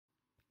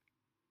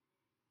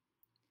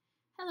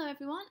Hello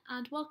everyone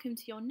and welcome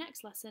to your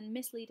next lesson,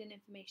 Misleading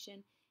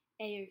Information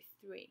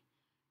A03.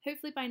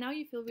 Hopefully by now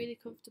you feel really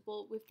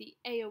comfortable with the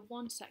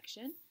A01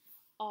 section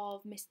of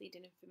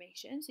Misleading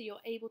Information, so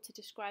you're able to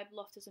describe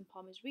Loftus and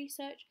Palmer's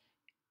research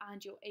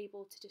and you're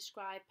able to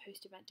describe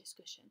post-event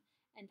discussion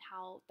and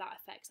how that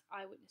affects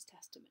eyewitness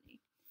testimony.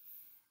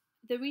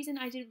 The reason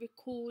I didn't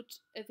record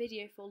a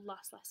video for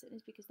last lesson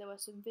is because there were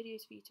some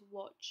videos for you to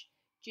watch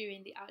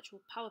during the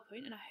actual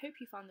PowerPoint and I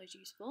hope you found those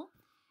useful.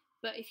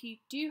 But if you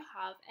do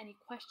have any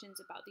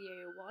questions about the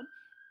A01,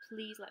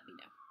 please let me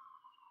know.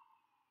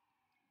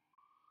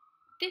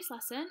 This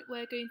lesson,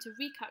 we're going to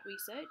recap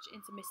research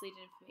into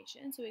misleading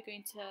information. So we're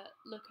going to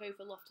look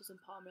over Loftus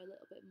and Palmer a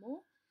little bit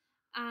more.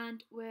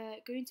 And we're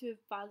going to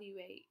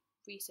evaluate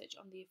research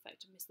on the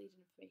effect of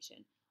misleading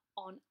information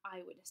on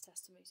eyewitness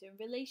testimony. So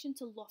in relation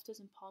to Loftus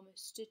and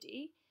Palmer's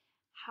study,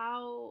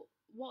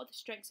 what are the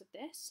strengths of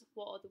this?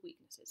 What are the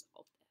weaknesses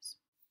of this?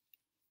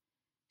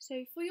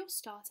 So for your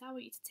starter, I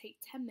want you to take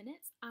 10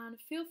 minutes and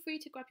feel free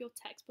to grab your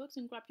textbooks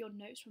and grab your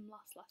notes from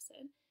last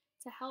lesson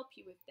to help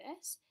you with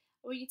this.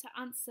 I want you to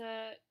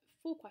answer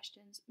 4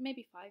 questions,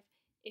 maybe 5,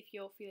 if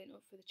you're feeling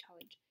up for the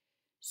challenge.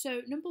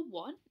 So number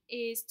 1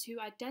 is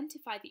to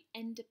identify the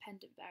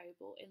independent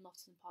variable in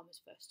Loftus and Palmer's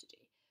first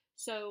study.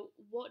 So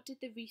what did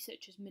the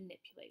researchers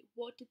manipulate?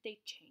 What did they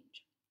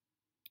change?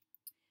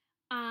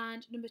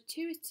 And number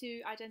 2 is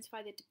to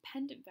identify the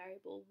dependent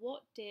variable.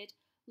 What did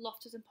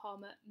Loftus and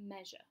Palmer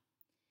measure?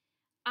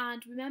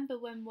 And remember,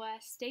 when we're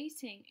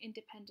stating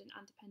independent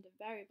and dependent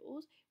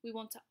variables, we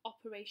want to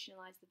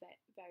operationalise the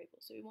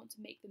variables. So we want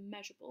to make them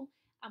measurable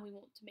and we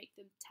want to make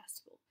them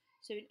testable.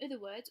 So in other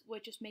words, we're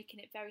just making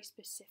it very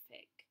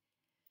specific.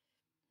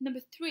 Number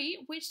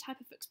 3, which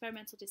type of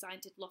experimental design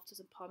did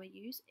Loftus and Palmer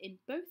use in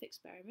both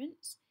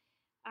experiments?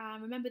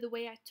 And remember, the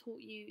way I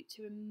taught you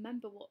to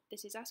remember what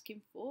this is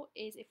asking for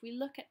is if we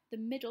look at the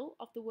middle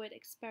of the word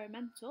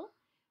experimental,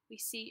 we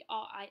see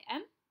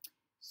RIM.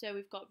 So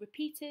we've got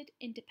repeated,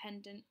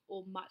 independent,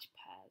 or matched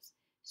pairs.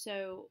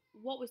 So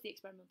what was the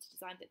experimental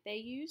design that they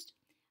used?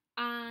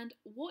 And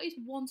what is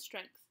one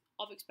strength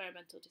of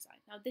experimental design?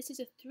 Now this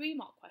is a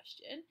 3-mark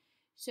question,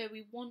 so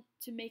we want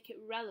to make it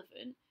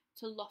relevant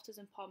to Loftus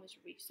and Palmer's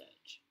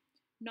research.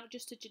 Not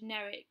just a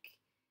generic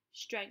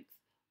strength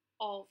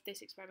of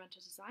this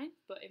experimental design,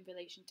 but in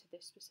relation to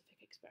this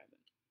specific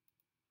experiment.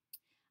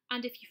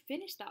 And if you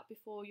finish that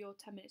before your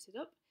 10 minutes is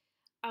up,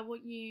 I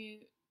want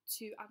you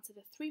to answer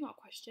the 3-mark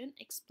question,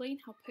 explain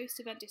how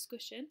post-event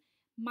discussion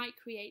might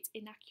create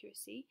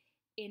inaccuracy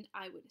in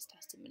eyewitness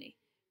testimony.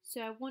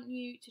 So I want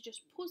you to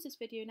just pause this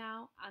video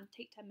now and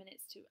take 10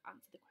 minutes to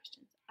answer the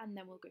questions, and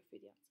then we'll go through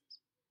the answers.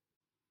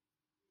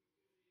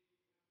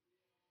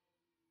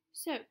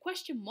 So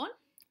question 1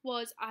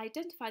 was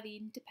identify the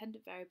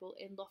independent variable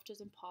in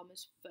Loftus and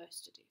Palmer's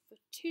first study for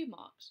 2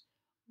 marks.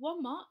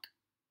 1 mark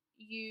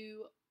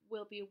you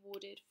will be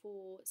awarded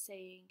for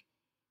saying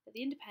that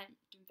the independent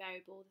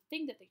variable, the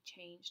thing that they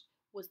changed,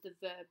 was the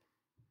verb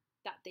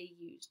that they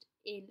used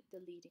in the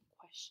leading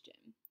question.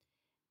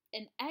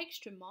 An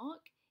extra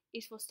mark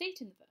is for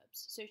stating the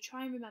verbs, so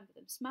try and remember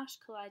them: smashed,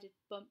 collided,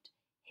 bumped,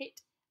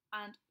 hit,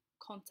 and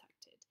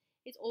contacted.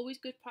 It's always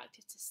good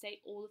practice to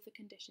state all of the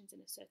conditions in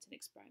a certain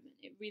experiment.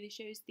 It really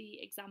shows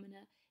the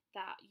examiner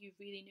that you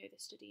really know the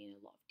study in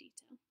a lot of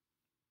detail.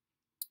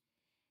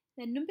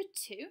 Then number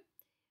 2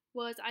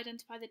 was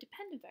identify the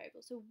dependent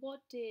variable. So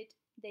what did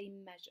they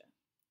measure?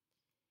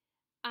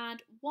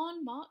 And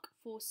 1 mark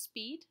for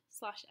speed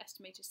 /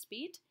 estimated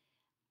speed,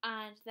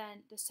 and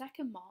then the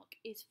 2nd mark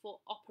is for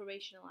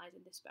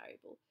operationalising this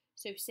variable,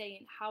 so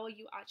saying how are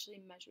you actually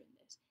measuring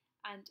this,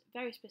 and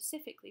very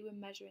specifically we're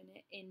measuring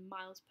it in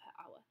miles per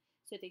hour.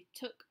 So they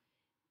took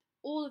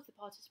all of the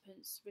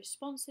participants'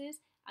 responses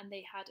and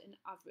they had an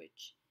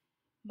average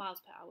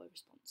miles per hour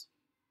response.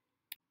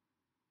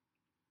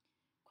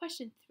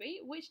 Question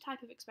 3, which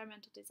type of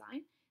experimental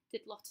design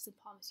did Loftus and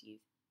Palmer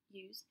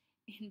use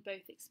in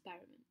both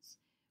experiments?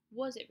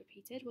 Was it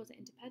repeated, was it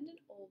independent,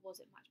 or was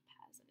it matched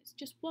pairs? And it's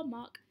just 1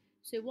 mark,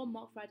 so 1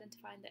 mark for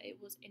identifying that it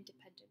was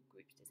independent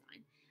group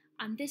design.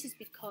 And this is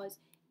because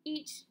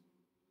each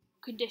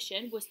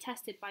condition was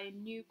tested by a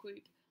new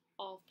group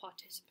of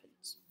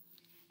participants.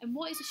 And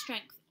what is the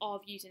strength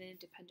of using an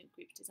independent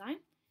group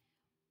design?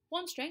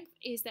 1 strength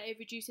is that it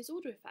reduces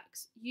order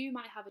effects. You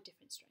might have a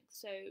different strength,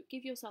 so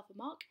give yourself a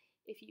mark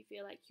if you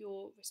feel like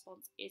your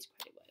response is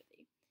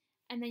creditworthy.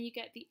 And then you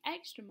get the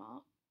extra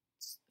mark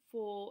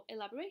for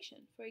elaboration.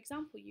 For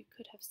example, you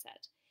could have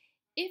said,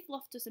 if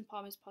Loftus and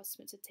Palmer's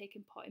participants had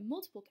taken part in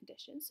multiple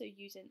conditions, so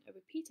using a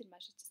repeated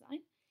measure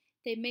design,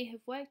 they may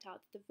have worked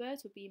out that the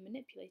verbs were being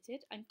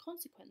manipulated and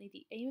consequently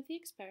the aim of the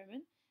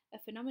experiment, a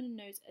phenomenon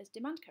known as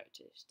demand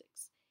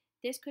characteristics.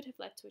 This could have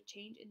led to a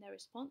change in their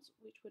response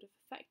which would have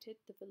affected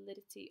the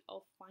validity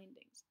of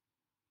findings.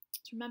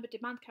 So remember,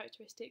 demand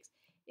characteristics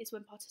is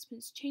when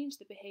participants change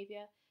the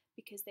behaviour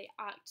because they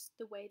act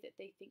the way that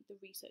they think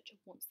the researcher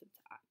wants them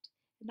to act.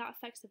 And that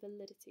affects the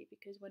validity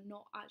because we're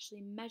not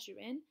actually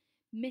measuring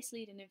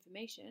misleading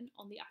information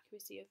on the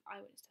accuracy of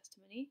eyewitness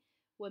testimony.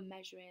 We're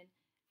measuring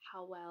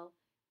how well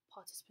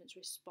participants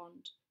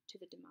respond to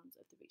the demands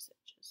of the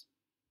researchers.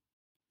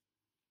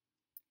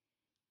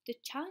 The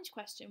challenge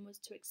question was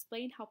to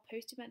explain how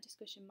post-event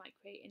discussion might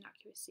create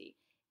inaccuracy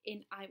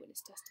in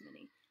eyewitness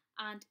testimony.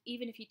 And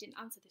even if you didn't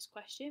answer this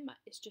question,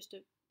 it's just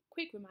a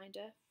quick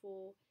reminder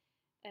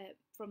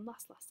from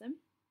last lesson.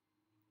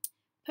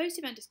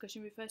 Post-event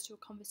discussion refers to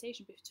a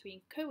conversation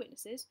between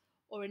co-witnesses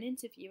or an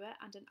interviewer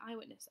and an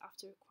eyewitness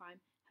after a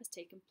crime has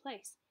taken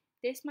place.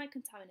 This might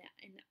contaminate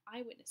an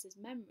eyewitness's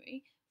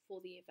memory for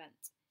the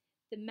event.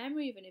 The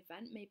memory of an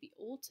event may be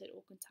altered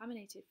or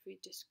contaminated through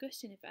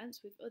discussing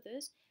events with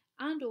others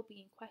and or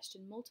being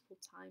questioned multiple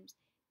times.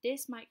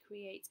 This might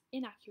create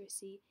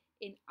inaccuracy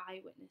in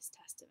eyewitness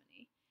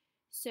testimony.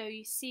 So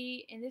you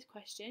see in this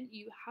question,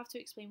 you have to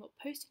explain what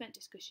post-event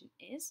discussion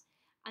is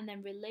and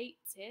then relate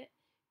it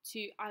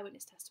to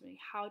eyewitness testimony.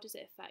 How does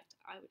it affect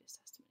eyewitness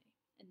testimony?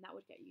 And that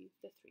would get you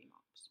the 3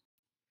 marks.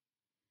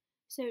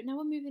 So now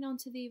we're moving on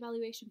to the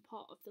evaluation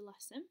part of the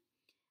lesson,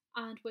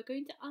 and we're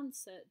going to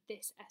answer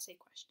this essay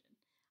question.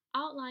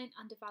 Outline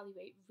and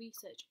evaluate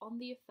research on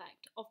the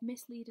effect of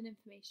misleading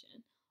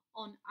information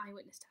on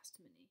eyewitness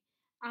testimony.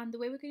 And the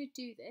way we're going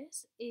to do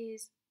this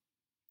is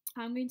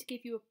I'm going to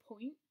give you a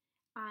point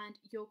and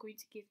you're going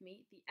to give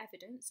me the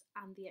evidence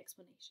and the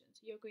explanation.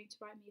 So you're going to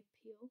write me a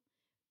appeal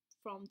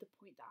from the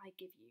point that I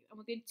give you. And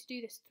we're going to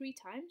do this 3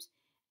 times,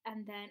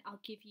 and then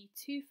I'll give you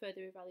 2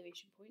 further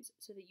evaluation points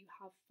so that you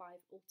have 5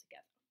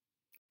 altogether.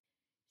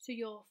 So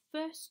your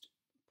first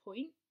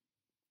point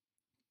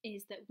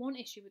is that one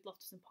issue with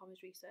Loftus and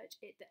Palmer's research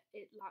is that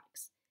it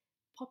lacks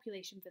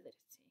population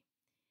validity.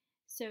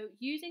 So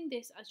using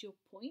this as your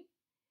point,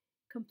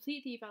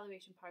 complete the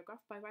evaluation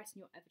paragraph by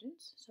writing your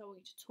evidence. So I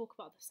want you to talk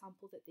about the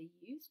sample that they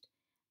used,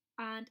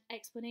 and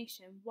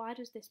explanation. Why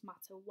does this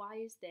matter?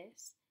 Why is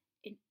this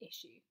an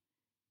issue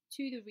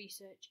to the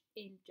research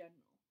in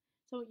general?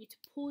 So I want you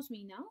to pause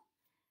me now,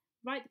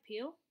 write the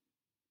appeal,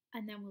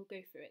 and then we'll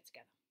go through it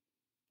together.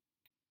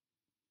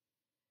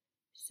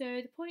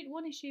 So the point,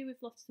 one issue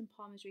with Loftus and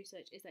Palmer's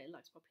research is that it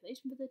lacks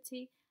population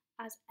validity.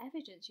 As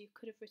evidence, you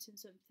could have written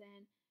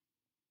something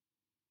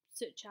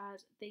such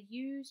as they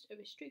used a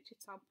restricted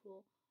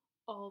sample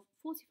of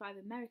 45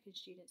 American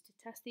students to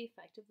test the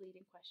effect of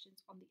leading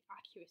questions on the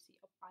accuracy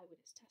of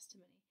eyewitness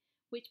testimony,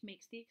 which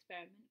makes the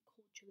experiment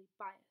culturally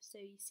biased.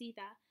 So you see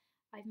that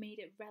I've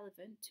made it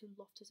relevant to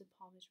Loftus and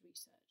Palmer's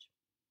research.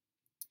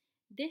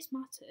 This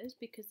matters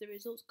because the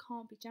results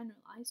can't be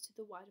generalised to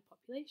the wider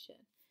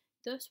population.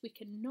 Thus, we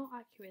cannot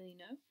accurately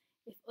know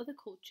if other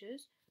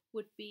cultures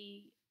would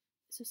be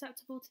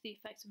susceptible to the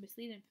effects of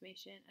misleading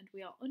information, and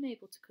we are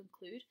unable to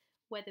conclude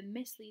whether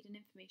misleading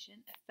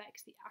information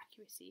affects the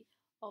accuracy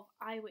of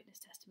eyewitness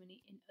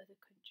testimony in other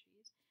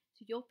countries.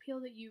 So your appeal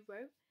that you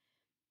wrote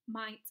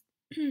might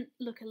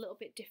look a little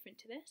bit different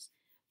to this,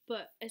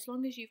 but as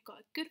long as you've got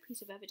a good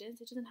piece of evidence,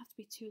 it doesn't have to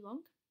be too long,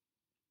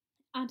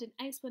 and an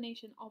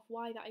explanation of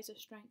why that is a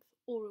strength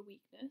or a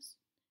weakness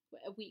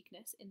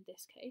in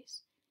this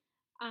case,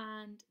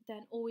 and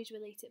then always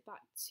relate it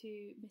back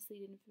to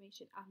misleading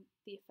information and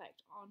the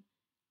effect on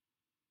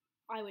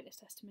eyewitness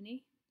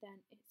testimony, then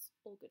it's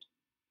all good.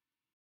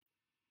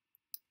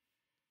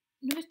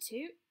 Number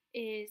 2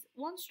 is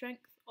one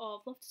strength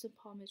of Loftus and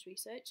Palmer's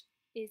research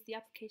is the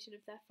application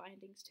of their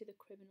findings to the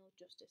criminal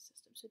justice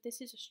system. So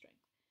this is a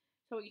strength.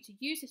 So I want you to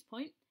use this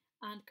point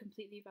and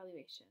complete the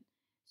evaluation.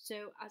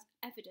 So as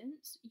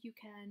evidence, you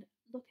can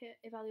look at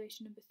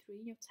evaluation number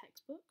 3 in your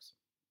textbooks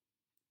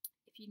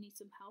if you need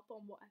some help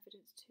on what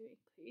evidence to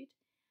include,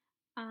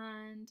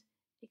 and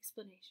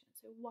explanation.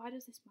 So why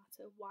does this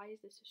matter? Why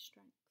is this a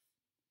strength?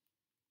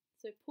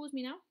 So pause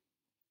me now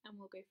and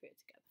we'll go through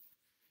it together.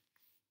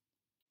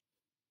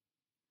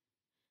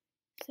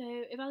 So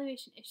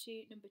evaluation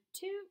issue number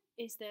 2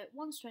 is that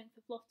one strength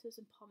of Loftus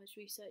and Palmer's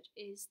research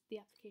is the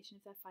application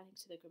of their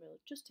findings to the criminal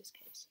justice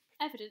case.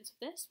 Evidence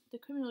of this,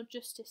 the criminal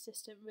justice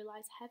system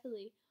relies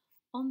heavily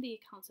on the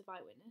accounts of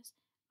eyewitness,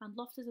 and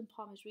Loftus and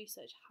Palmer's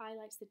research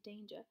highlights the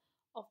danger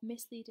of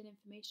misleading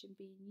information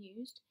being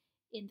used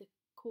in the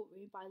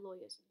courtroom by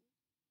lawyers,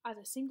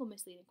 as a single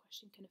misleading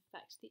question can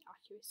affect the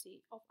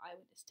accuracy of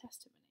eyewitness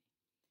testimony.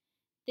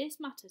 This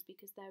matters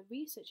because their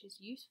research is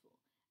useful,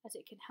 as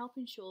it can help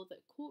ensure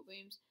that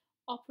courtrooms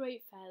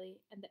operate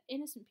fairly and that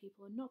innocent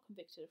people are not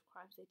convicted of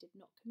crimes they did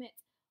not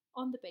commit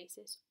on the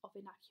basis of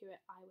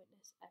inaccurate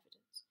eyewitness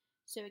evidence.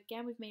 So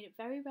again, we've made it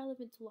very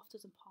relevant to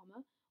Loftus and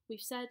Palmer.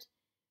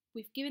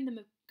 We've given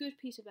them a good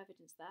piece of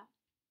evidence there,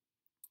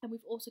 and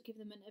we've also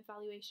given them an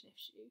evaluation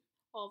issue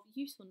of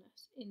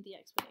usefulness in the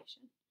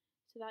explanation.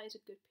 So that is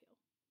a good peel.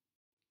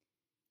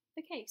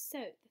 Okay, so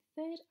the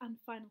third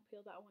and final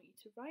peel that I want you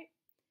to write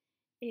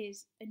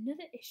is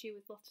another issue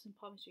with Loftus and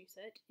Palmer's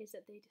research is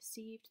that they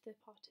deceived the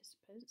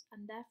participants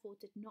and therefore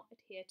did not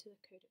adhere to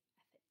the code of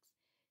ethics.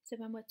 So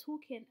when we're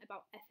talking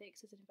about ethics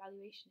as an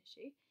evaluation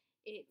issue,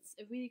 it's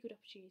a really good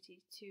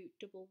opportunity to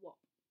double whop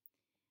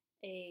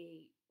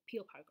a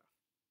peel paragraph,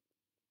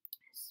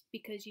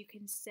 because you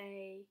can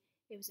say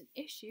it was an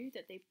issue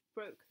that they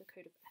broke the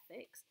code of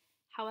ethics,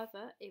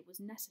 however, it was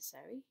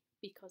necessary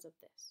because of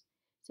this.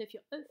 So if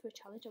you're up for a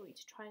challenge, I want you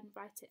to try and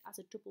write it as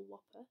a double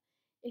whopper.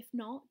 If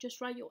not,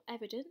 just write your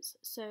evidence.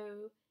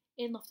 So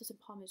in Loftus and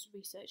Palmer's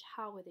research,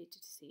 how were they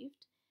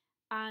deceived?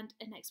 And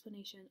an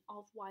explanation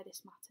of why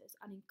this matters,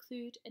 and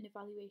include an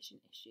evaluation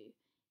issue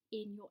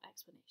in your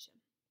explanation.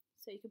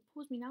 So you can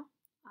pause me now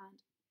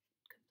and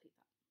complete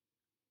that.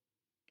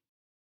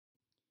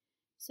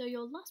 So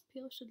your last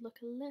peel should look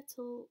a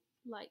little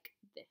like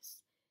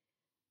this.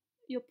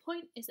 Your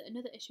point is that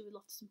another issue with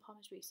Loftus and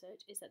Palmer's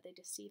research is that they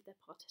deceived their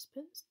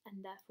participants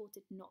and therefore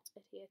did not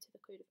adhere to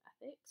the code of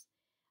ethics.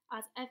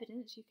 As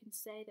evidence, you can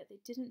say that they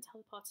didn't tell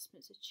the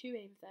participants the true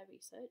aim of their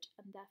research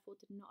and therefore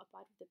did not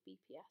abide with the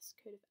BPS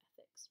code of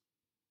ethics.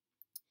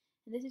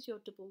 And this is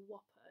your double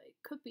whopper. It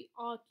could be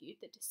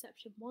argued that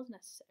deception was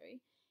necessary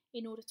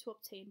in order to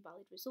obtain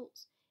valid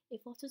results.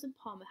 If Loftus and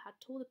Palmer had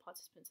told the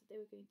participants that they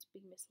were going to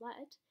be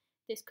misled,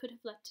 this could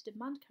have led to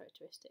demand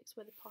characteristics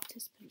where the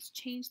participants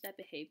changed their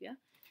behaviour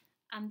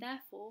and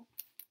therefore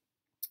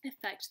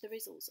affect the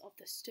results of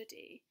the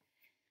study.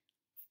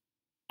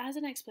 As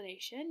an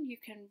explanation,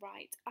 you can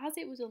write, as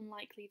it was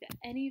unlikely that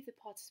any of the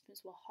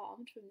participants were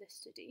harmed from this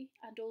study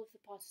and all of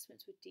the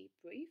participants were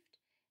debriefed,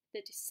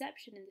 the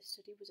deception in the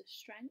study was a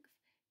strength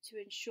to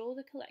ensure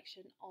the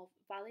collection of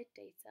valid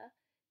data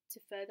to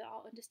further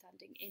our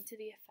understanding into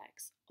the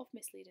effects of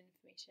misleading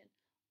information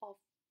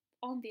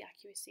on the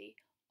accuracy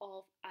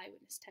of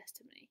eyewitness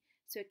testimony.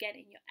 So again,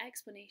 in your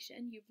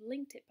explanation, you've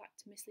linked it back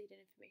to misleading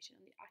information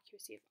on the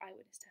accuracy of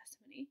eyewitness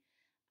testimony,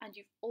 and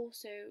you've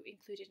also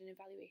included an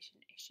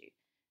evaluation issue,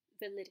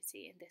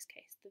 validity in this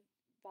case, the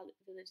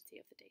validity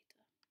of the data.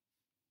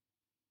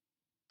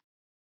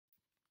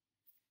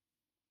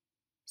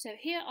 So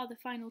here are the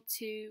final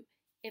two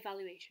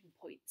evaluation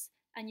points,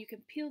 and you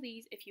can peel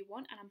these if you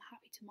want, and I'm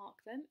happy to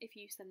mark them if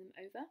you send them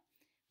over,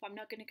 but I'm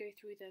not going to go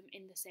through them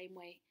in the same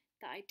way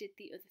that I did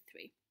the other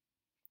three.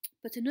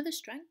 But another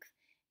strength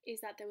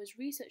is that there was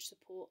research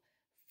support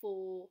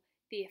for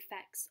the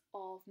effects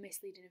of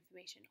misleading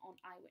information on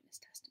eyewitness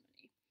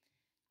testimony.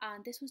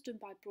 And this was done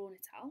by Braun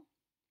et al.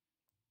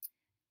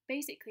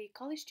 Basically,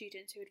 college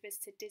students who had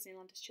visited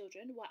Disneyland as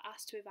children were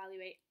asked to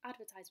evaluate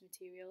advertising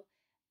material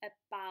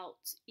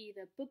about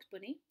either Bugs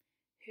Bunny,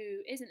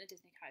 who isn't a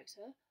Disney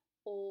character,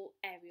 or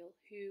Ariel,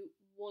 who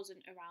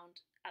wasn't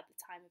around at the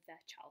time of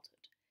their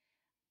childhood.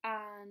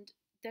 And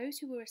those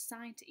who were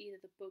assigned to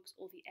either the Bugs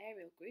or the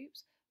Ariel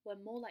groups were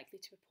more likely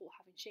to report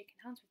having shaken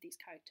hands with these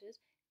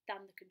characters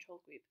than the control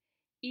group,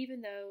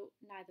 even though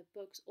neither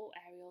Bugs or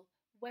Ariel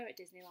were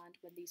at Disneyland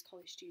when these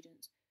college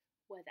students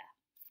were there,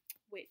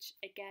 which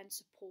again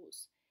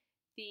supports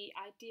the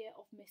idea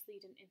of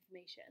misleading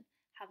information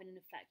having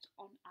an effect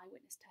on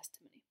eyewitness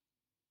testimony.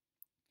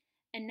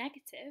 A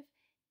negative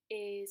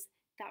is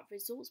that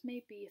results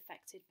may be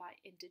affected by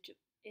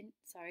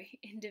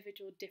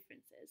individual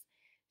differences.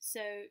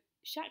 So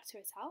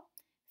Schachter et al.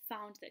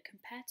 Found that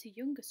compared to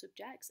younger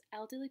subjects,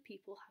 elderly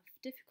people have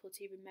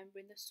difficulty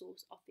remembering the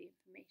source of the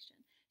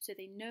information. So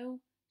they know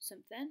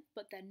something,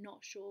 but they're not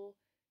sure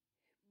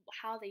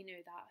how they know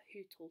that,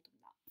 who told them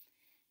that.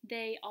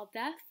 They are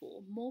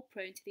therefore more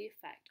prone to the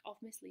effect of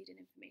misleading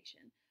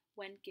information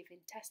when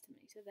giving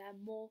testimony. So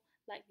they're more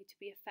likely to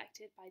be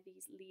affected by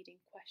these leading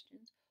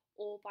questions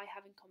or by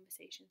having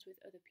conversations with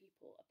other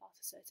people about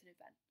a certain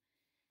event.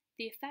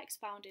 The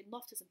effects found in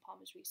Loftus and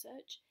Palmer's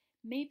research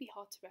may be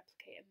hard to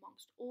replicate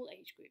amongst all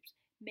age groups,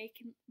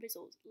 making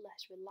results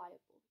less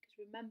reliable. Because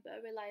remember,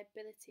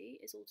 reliability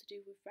is all to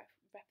do with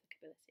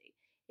replicability.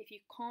 If you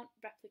can't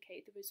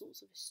replicate the results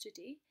of a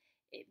study,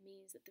 it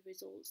means that the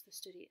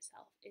study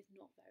itself, is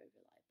not very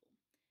reliable.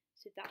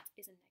 So that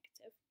is a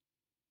negative.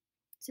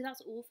 So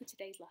that's all for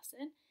today's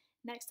lesson.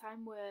 Next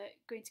time we're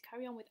going to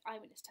carry on with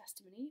eyewitness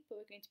testimony, but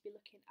we're going to be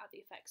looking at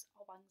the effects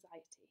of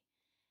anxiety.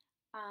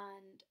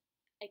 And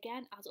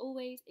again, as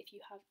always, if you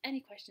have any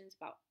questions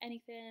about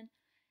anything,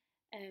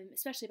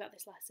 especially about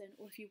this lesson,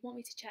 or if you want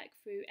me to check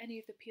through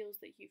any of the peels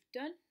that you've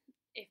done,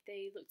 if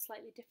they look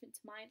slightly different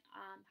to mine,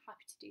 I'm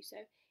happy to do so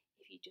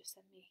if you just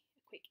send me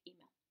a quick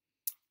email.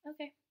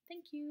 Okay,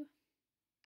 thank you.